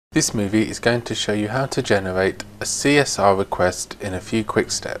This movie is going to show you how to generate a CSR request in a few quick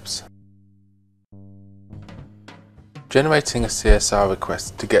steps. Generating a CSR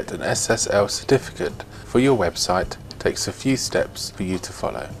request to get an SSL certificate for your website takes a few steps for you to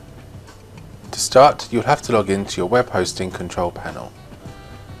follow. To start, you'll have to log into your web hosting control panel.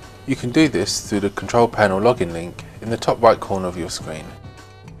 You can do this through the control panel login link in the top right corner of your screen.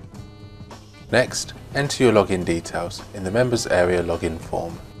 Next, enter your login details in the members area login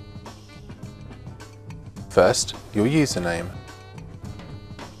form. First, your username,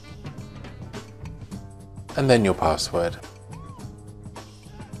 and then your password.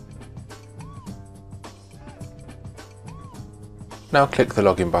 Now click the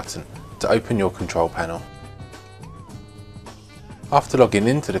login button to open your control panel. After logging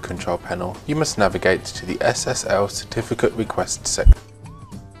into the control panel, you must navigate to the SSL Certificate Request section.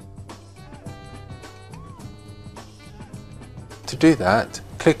 To do that,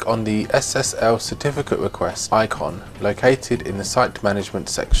 click on the SSL Certificate Request icon located in the Site Management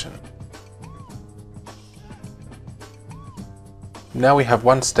section. Now we have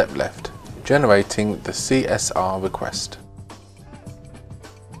one step left, generating the CSR request.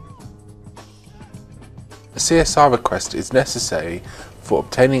 A CSR request is necessary for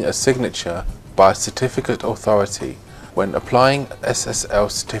obtaining a signature by a certificate authority when applying SSL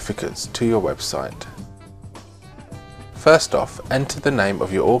certificates to your website. First off, enter the name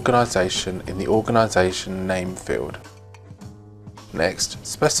of your organisation in the organisation name field. Next,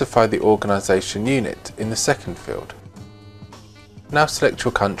 specify the organisation unit in the second field. Now select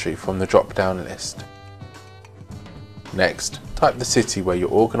your country from the drop-down list. Next, type the city where your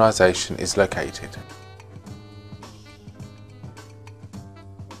organisation is located.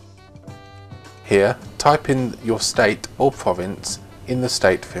 Here, type in your state or province in the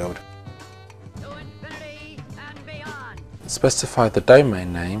state field. Specify the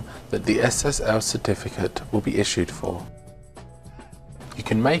domain name that the SSL certificate will be issued for. You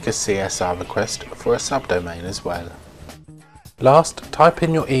can make a CSR request for a subdomain as well. Last, type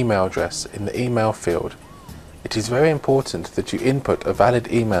in your email address in the email field. It is very important that you input a valid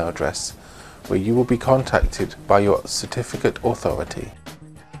email address where you will be contacted by your certificate authority.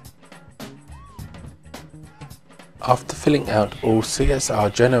 After filling out all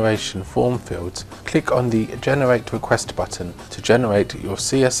CSR generation form fields, click on the Generate Request button to generate your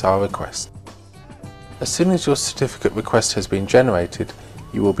CSR request. As soon as your certificate request has been generated,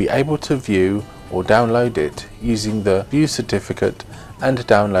 you will be able to view or download it using the View Certificate and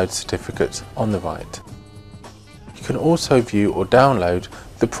Download Certificate on the right. You can also view or download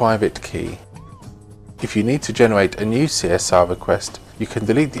the private key. If you need to generate a new CSR request, you can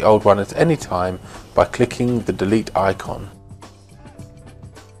delete the old one at any time by clicking the delete icon.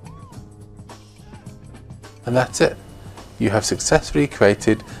 And that's it. You have successfully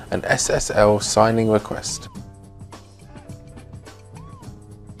created an SSL signing request.